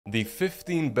The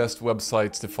 15 best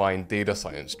websites to find data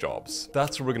science jobs.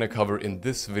 That's what we're going to cover in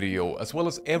this video, as well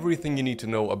as everything you need to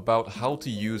know about how to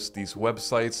use these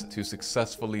websites to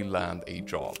successfully land a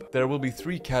job. There will be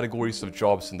 3 categories of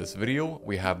jobs in this video.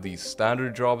 We have the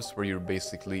standard jobs where you're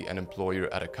basically an employer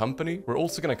at a company. We're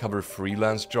also going to cover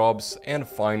freelance jobs, and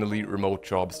finally remote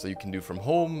jobs that you can do from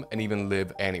home and even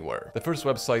live anywhere. The first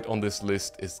website on this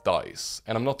list is Dice,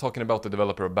 and I'm not talking about the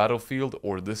developer of Battlefield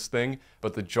or this thing,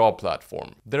 but the job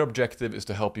platform. Their objective is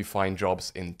to help you find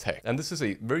jobs in tech, and this is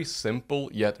a very simple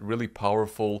yet really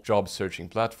powerful job searching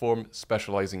platform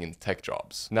specializing in tech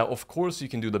jobs. Now, of course, you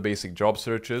can do the basic job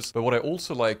searches, but what I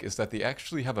also like is that they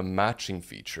actually have a matching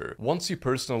feature. Once you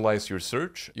personalize your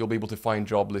search, you'll be able to find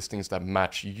job listings that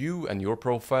match you and your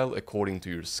profile according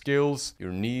to your skills,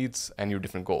 your needs, and your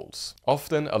different goals.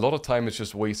 Often, a lot of time is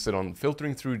just wasted on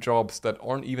filtering through jobs that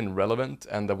aren't even relevant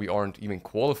and that we aren't even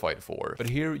qualified for. But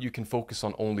here you can focus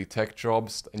on only tech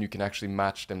jobs and you can actually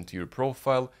match them to your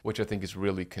profile, which I think is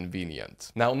really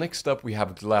convenient. Now, next up we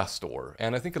have Glassdoor,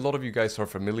 and I think a lot of you guys are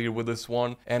familiar with this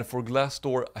one. And for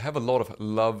Glassdoor, I have a lot of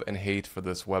love and hate for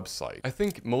this website. I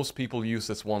think most people use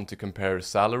this one to compare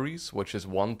salaries, which is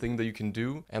one thing that you can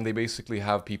do, and they basically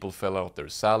have people fill out their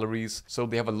salaries, so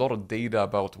they have a lot of data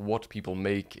about what people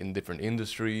make in different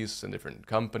industries and different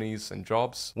companies and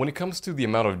jobs. When it comes to the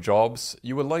amount of jobs,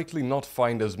 you will likely not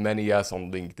find as many as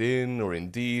on LinkedIn or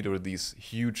Indeed or these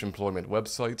huge employment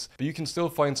websites, but you can still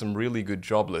find some really good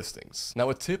job listings. Now,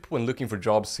 a tip when looking for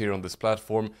jobs here on this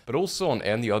platform, but also on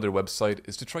any other website,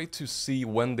 is to try to see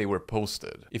when they were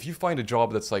posted. If you find a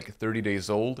job that's like 30 days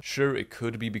old, sure, it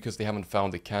could be because they haven't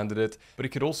found a candidate, but it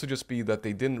could also just be that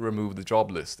they didn't remove the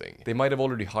job listing. They might have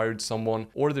already hired someone,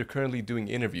 or they're currently doing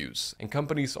interviews, and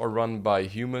companies are run by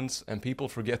humans and people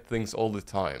forget things all the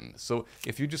time. So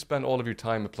if you just spend all of your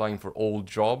time applying for old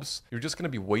jobs, you're just going to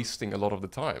be wasting a lot of the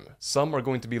time. Some are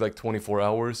going to be like 24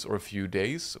 hours or a few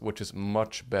days, which is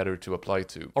much better to apply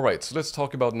to. Alright, so let's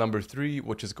talk about number 3,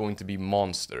 which is going to be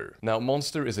Monster. Now,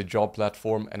 Monster is a job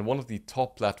platform and one of the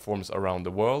top platforms around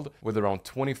the world, with around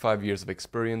 25 years of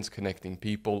experience connecting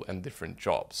people and different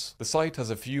jobs. The site has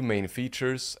a few main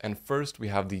features, and first we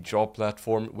have the job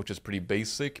platform, which is pretty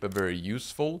basic but very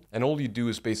useful, and all you do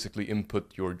is basically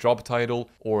input your job title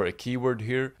or a keyword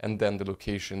here, and then the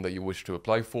location that you wish to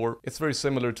apply for. It's very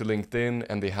similar to LinkedIn,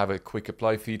 and they have a quick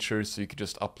apply feature, so you can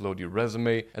just upload your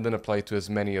resume and then apply to as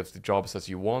many of the jobs as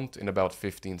you want in about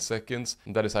 15 seconds.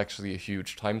 And that is actually a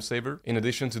huge time saver. In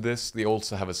addition to this, they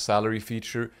also have a salary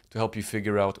feature to help you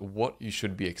figure out what you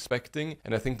should be expecting,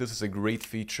 and I think this is a great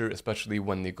feature, especially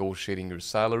when negotiating your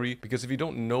salary, because if you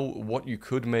don't know what you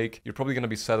could make, you're probably going to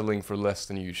be settling for less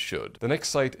than you should. The next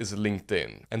site is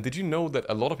LinkedIn, and did you know that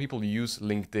a lot of people use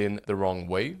LinkedIn the wrong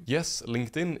way? Yes,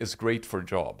 LinkedIn is great for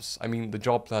jobs. I mean, the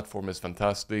job platform is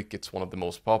fantastic, it's one of the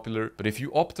most popular, but if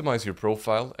you optimize your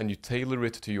profile and you tailor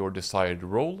it to your desired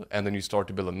role, and then you start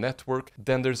to build a network,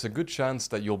 then there's a good chance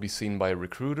that you'll be seen by a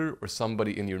recruiter or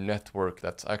somebody in your network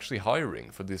that's actually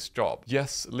hiring for this job.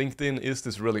 Yes, LinkedIn is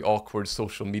this really awkward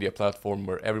social media platform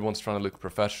where everyone's trying to look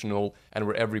professional and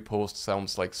where every post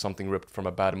sounds like something ripped from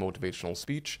a bad motivational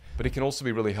speech, but it can also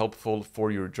be really helpful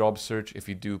for your job search if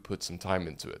you do put some time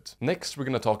into it. Next, we're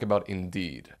going to talk about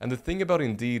Indeed. And the thing about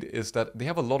Indeed is that they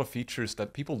have a lot of features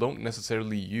that people don't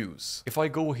necessarily use. If I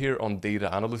go here on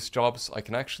data analyst jobs, I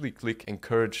can actually click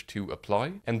encourage to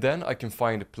apply, and then I can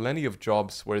find plenty of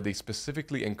jobs where they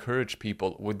specifically encourage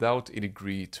people without a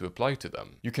degree to apply to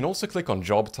them. You can also click on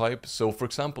job type. So for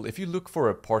example, if you look for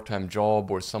a part-time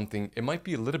job or something, it might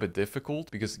be a little bit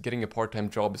difficult because getting a part-time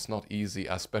job is not easy,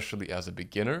 especially as a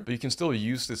beginner, but you can still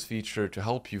use this feature to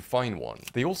help you find one.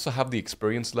 They also have the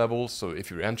experience level, so if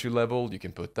you're entry level, you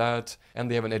can put that, and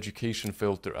they have an education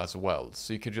filter as well.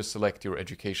 So you could just select your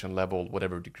education level,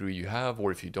 whatever degree you have,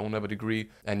 or if you don't have a degree,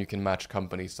 and you can match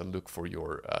companies that look for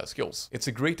your skills. It's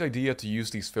a great idea to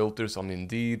use these filters on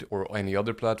Indeed or any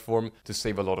other platform to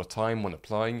save a lot of time when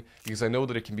applying, because I know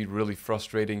that it can be really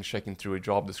frustrating checking through a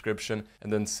job description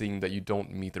and then seeing that you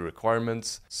don't meet the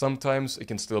requirements. Sometimes it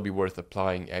can still be worth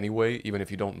applying anyway, even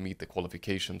if you don't meet the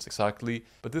qualifications exactly,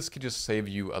 but this could just save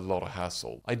you a lot of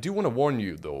hassle. I do want to warn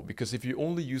you though, because if you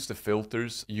only use the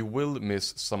filters, you will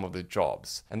miss some of the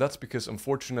jobs, and that's because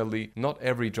unfortunately not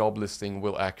every job listing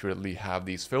will accurately have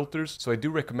these filters, so I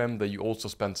do recommend that you also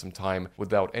spend some time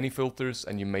without any filters,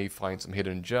 and you may find some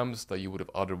hidden gems that you would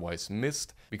have otherwise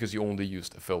missed because you only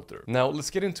used a filter. Now let's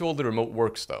get into all the remote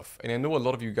work stuff, and I know a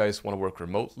lot of you guys want to work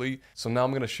remotely, so now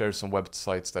I'm going to share some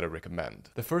websites that I recommend.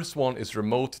 The first one is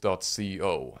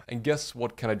remote.co, and guess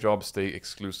what kind of jobs they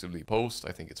exclusively post?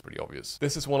 I think it's pretty obvious.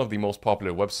 This is one of the most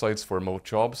popular websites for remote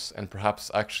jobs, and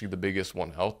perhaps actually the biggest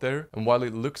one out there, and while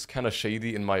it looks looks kind of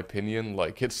shady in my opinion.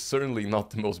 Like, it's certainly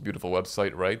not the most beautiful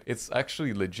website, right? It's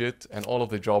actually legit, and all of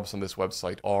the jobs on this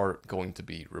website are going to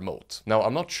be remote. Now,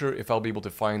 I'm not sure if I'll be able to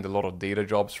find a lot of data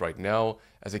jobs right now,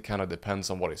 as it kind of depends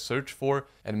on what I search for,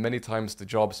 and many times the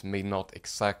jobs may not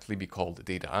exactly be called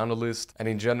data analyst. And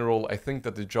in general, I think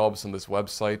that the jobs on this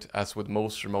website, as with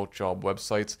most remote job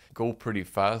websites, go pretty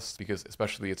fast, because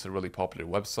especially it's a really popular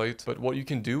website. But what you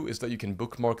can do is that you can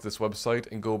bookmark this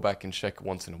website and go back and check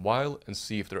once in a while and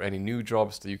see if there are any new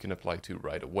jobs that you can apply to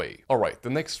right away. Alright, the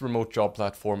next remote job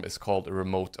platform is called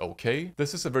Remote OK.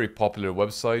 This is a very popular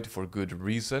website for good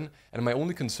reason, and my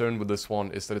only concern with this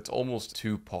one is that it's almost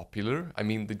too popular. I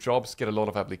mean, the jobs get a lot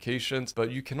of applications,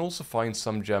 but you can also find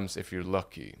some gems if you're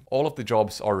lucky. All of the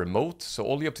jobs are remote, so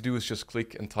all you have to do is just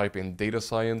click and type in data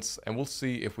science, and we'll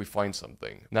see if we find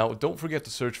something. Now, don't forget to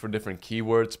search for different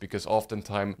keywords, because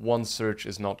oftentimes one search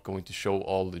is not going to show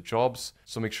all the jobs,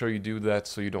 so make sure you do that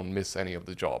so you don't miss any of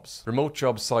the jobs. Remote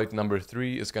job site number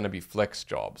 3 is going to be Flex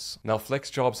Jobs. Now, Flex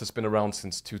Jobs has been around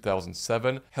since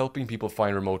 2007, helping people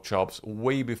find remote jobs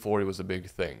way before it was a big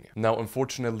thing. Now,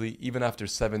 unfortunately, even after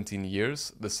 17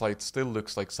 years, the site still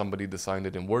looks like somebody designed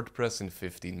it in WordPress in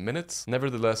 15 minutes.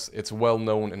 Nevertheless, it's well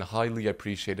known and highly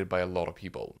appreciated by a lot of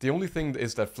people. The only thing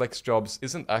is that Flex Jobs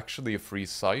isn't actually a free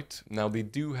site. Now, they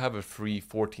do have a free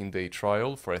 14-day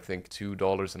trial for I think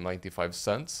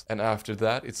 $2.95, and after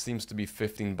that it seems to be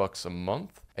 $15 a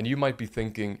month. And you might be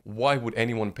thinking, why would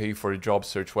anyone pay for a job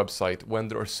search website when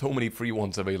there are so many free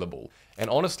ones available? And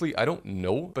honestly, I don't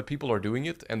know, but people are doing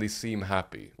it and they seem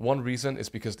happy. One reason is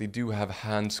because they do have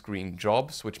hand-screened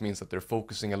jobs, which means that they're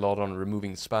focusing a lot on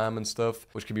removing spam and stuff,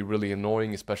 which can be really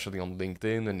annoying, especially on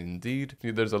LinkedIn and Indeed.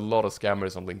 There's a lot of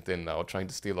scammers on LinkedIn now trying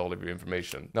to steal all of your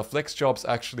information. Now, Flex Jobs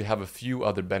actually have a few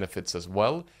other benefits as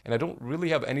well, and I don't really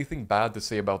have anything bad to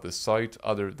say about this site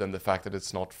other than the fact that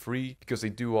it's not free, because they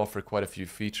do offer quite a few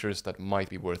features that might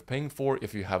be worth paying for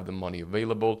if you have the money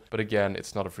available. But again,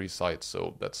 it's not a free site,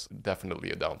 so that's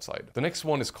definitely a downside. The next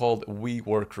one is called We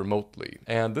Work Remotely,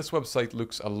 and this website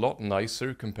looks a lot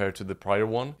nicer compared to the prior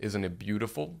one. Isn't it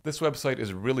beautiful? This website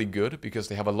is really good because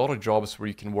they have a lot of jobs where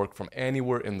you can work from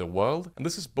anywhere in the world, and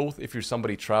this is both if you're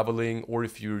somebody traveling or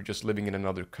if you're just living in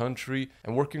another country.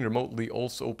 And working remotely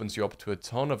also opens you up to a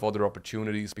ton of other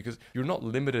opportunities because you're not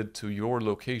limited to your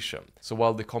location. So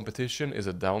while the competition is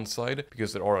a downside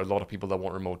because there are a lot of people that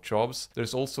want remote jobs,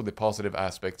 there's also the positive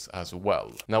aspects as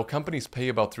well. Now, companies pay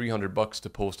about $300 to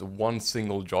post one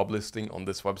single job listing on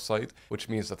this website, which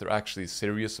means that they're actually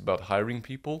serious about hiring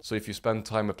people. So if you spend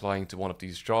time applying to one of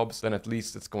these jobs, then at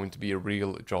least it's going to be a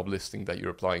real job listing that you're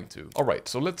applying to. Alright,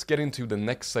 so let's get into the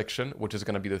next section, which is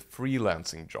going to be the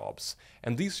freelancing jobs.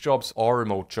 And these jobs are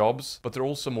remote jobs, but they're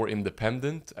also more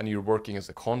independent, and you're working as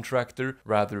a contractor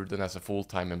rather than as a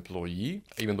full-time employee,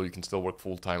 even though you can still work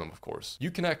full-time, of course.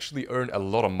 You can actually earn a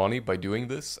lot of money by doing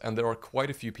this, and there are quite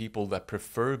a few people that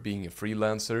prefer being a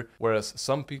freelancer, whereas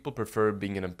some people prefer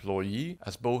being an employee,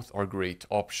 as both are great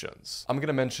options. I'm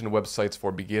gonna mention websites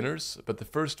for beginners, but the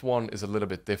first one is a little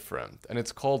bit different, and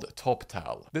it's called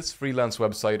TopTal. This freelance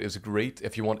website is great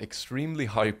if you want extremely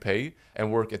high pay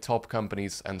and work at top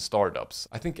companies and startups.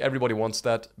 I think everybody wants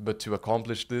that, but to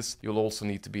accomplish this, you'll also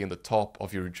need to be in the top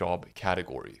of your job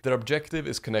category. Their objective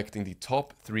is connecting the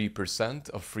top 3%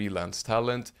 of freelance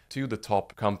talent to the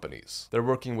top companies. They're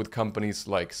working with companies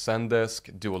like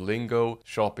Zendesk, Duolingo,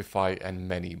 Shopify, and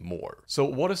many more. So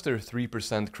what does their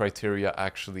 3% criteria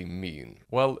actually mean?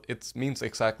 Well, it means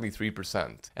exactly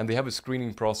 3%. And they have a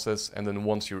screening process, and then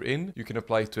once you're in, you can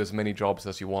apply to as many jobs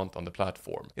as you want on the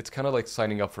platform. It's kind of like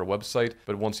signing up for a website,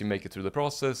 but once you make it through the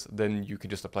process, then you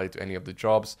can just apply to any of the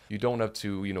jobs. You don't have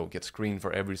to, get screened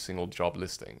for every single job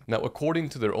listing. Now, according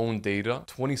to their own data,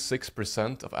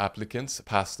 26% of applicants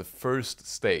pass the first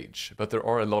stage, but there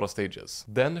are a lot of stages.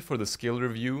 Then for the skill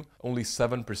review, only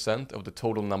 7% of the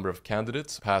total number of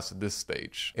candidates pass this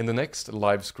stage. In the next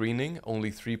live screening,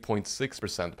 only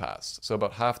 3.6% pass, so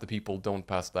about half the people don't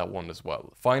pass that one as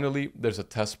well. Finally, there's a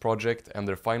test project and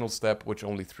their final step, which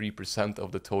only 3%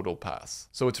 of the total pass.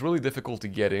 So it's really difficult to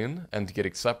get in and get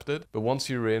accepted, but once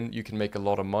you're in, you can make a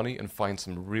lot of money and find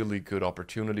some really good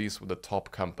opportunities with the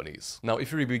top companies. Now,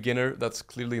 if you're a beginner, that's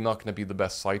clearly not going to be the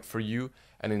best site for you,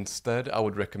 and instead I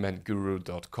would recommend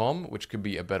guru.com, which could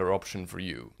be a better option for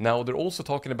you. Now, they're also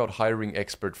talking about hiring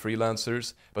expert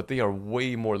freelancers, but they are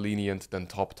way more lenient than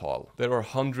TopTal. There are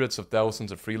hundreds of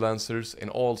thousands of freelancers in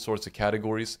all sorts of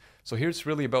categories, so here it's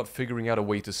really about figuring out a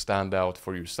way to stand out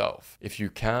for yourself. If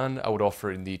you can, I would offer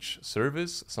a niche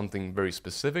service, something very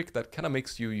specific that kind of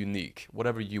makes you unique,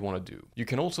 whatever you want to do. You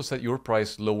can also set your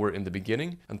price lower in the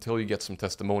beginning until you get some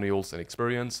testimonials and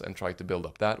experience and try to build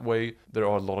up that way. There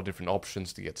are a lot of different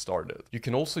options to get started. started. You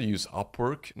can also use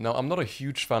Upwork. Now, I'm not a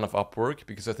huge fan of Upwork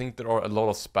because I think there are a lot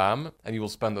of spam and you will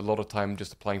spend a lot of time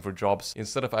just applying for jobs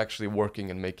instead of actually working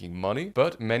and making money.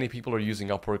 But many people are using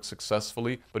Upwork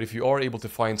successfully. But if you are able to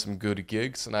find some good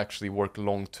gigs and actually work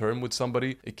long term with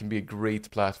somebody, it can be a great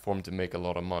platform to make a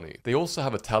lot of money. They also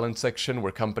have a talent section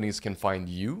where companies can find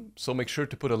you, so make sure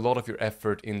to put a lot of your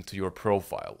effort into your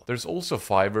profile. There's also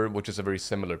Fiverr, which is a very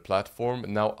similar platform.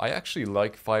 Now, I actually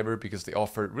like Fiverr because they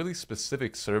offer really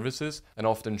specific services and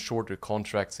often shorter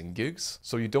contracts and gigs,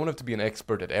 so you don't have to be an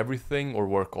expert at everything or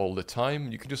work all the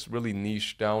time. You can just really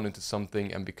niche down into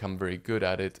something and become very good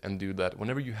at it and do that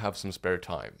whenever you have some spare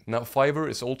time. Now, Fiverr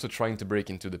is also trying to break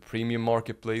into the premium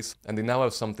marketplace, and they now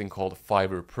have something called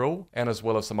Fiverr Pro, and as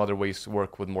well as some other ways to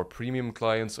work with more premium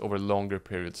clients over longer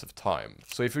periods of time.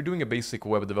 So if you're doing a basic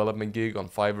web development gig on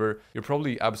Fiverr, you're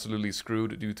probably absolutely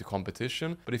screwed due to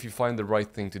competition, but if you find the right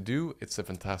thing to do, it's a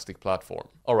fantastic platform.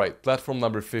 Alright, platform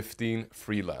number 15,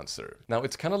 Freelancer. Now,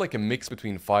 it's kind of like a mix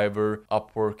between Fiverr,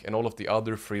 Upwork, and all of the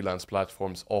other freelance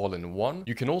platforms all in one.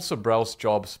 You can also browse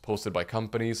jobs posted by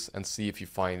companies and see if you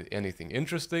find anything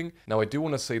interesting. Now, I do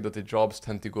want to say that the jobs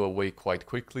tend to go away quite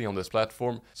quickly on this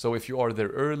platform, so if you are there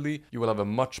early, you will have a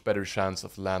much better chance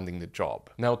of landing the job.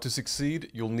 Now, to succeed,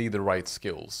 you'll need the right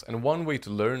skills, and one way to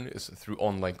learn is through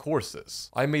online courses.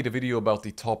 I made a video about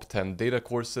the top 10 data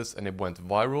courses and it went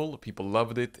viral. People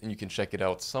loved it, and you can check it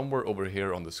out somewhere over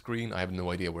here on the screen. I have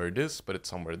no idea where it is, but it's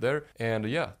somewhere there. And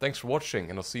yeah, thanks for watching,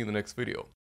 and I'll see you in the next video.